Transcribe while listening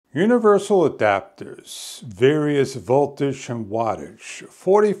Universal adapters, various voltage and wattage,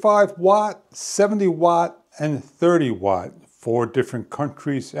 45 watt, 70 watt, and 30 watt, 4 different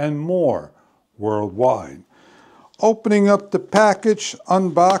countries and more worldwide. Opening up the package,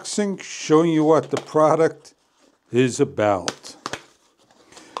 unboxing, showing you what the product is about.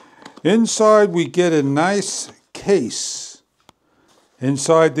 Inside we get a nice case.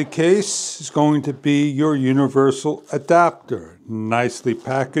 Inside the case is going to be your universal adapter, nicely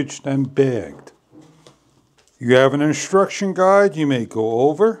packaged and bagged. You have an instruction guide you may go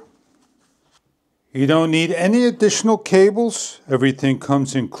over. You don't need any additional cables. Everything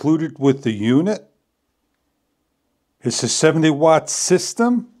comes included with the unit. It's a 70 watt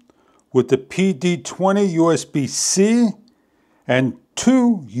system with the PD20 USB-C and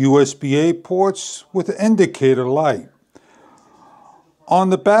 2 USB-A ports with an indicator light. On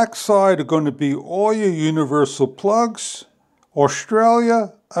the back side are going to be all your universal plugs,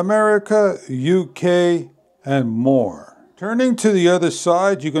 Australia, America, UK, and more. Turning to the other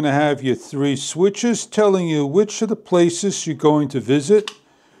side, you're going to have your 3 switches telling you which of the places you're going to visit.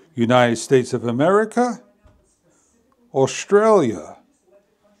 United States of America, Australia.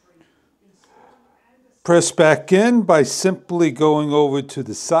 Press back in by simply going over to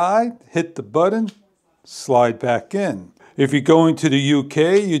the side, hit the button, slide back in. If you're going to the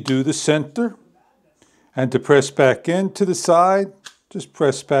UK, you do the center. And to press back in to the side, just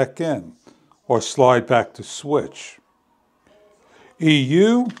press back in or slide back to switch.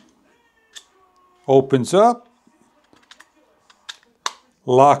 EU opens up,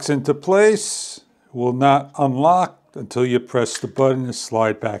 locks into place, will not unlock until you press the button and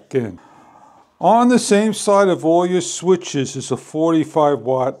slide back in. On the same side of all your switches is a 45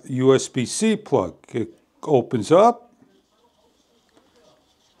 watt USB-C plug. It opens up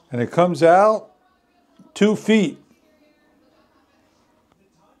and it comes out 2 feet.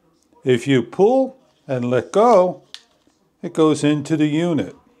 If you pull and let go, it goes into the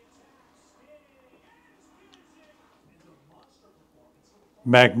unit.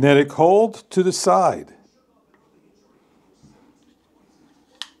 Magnetic hold to the side.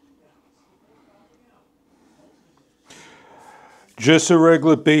 Just a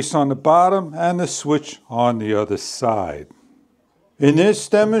regular base on the bottom and the switch on the other side. In this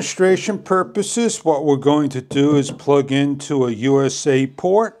demonstration purposes, what we're going to do is plug into a USA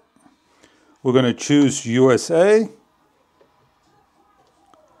port. We're going to choose USA.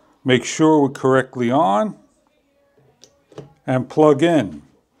 Make sure we're correctly on. And plug in.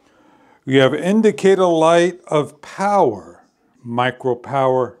 We have indicator light of power, micro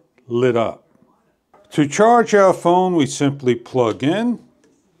power lit up. To charge our phone, we simply plug in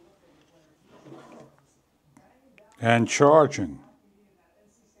and charging.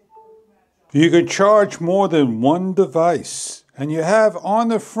 You can charge more than one device, and you have on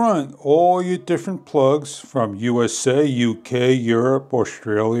the front all your different plugs from USA, UK, Europe,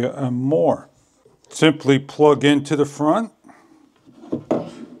 Australia, and more. Simply plug into the front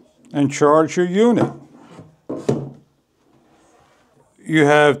and charge your unit. You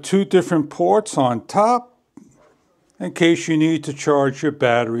have 2 different ports on top in case you need to charge your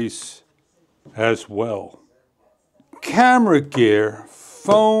batteries as well. Camera gear,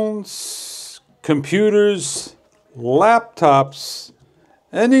 phones, computers, laptops,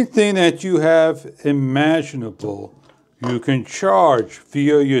 anything that you have imaginable, you can charge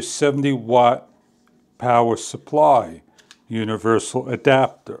via your 70 watt power supply, universal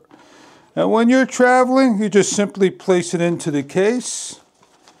adapter. And when you're traveling, you just simply place it into the case,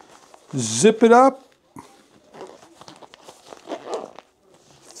 zip it up,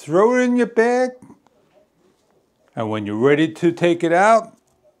 throw it in your bag, and when you're ready to take it out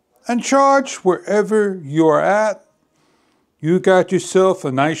and charge wherever you're at, you got yourself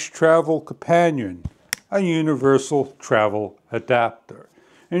a nice travel companion, a universal travel adapter.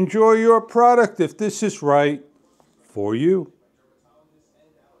 Enjoy your product if this is right for you.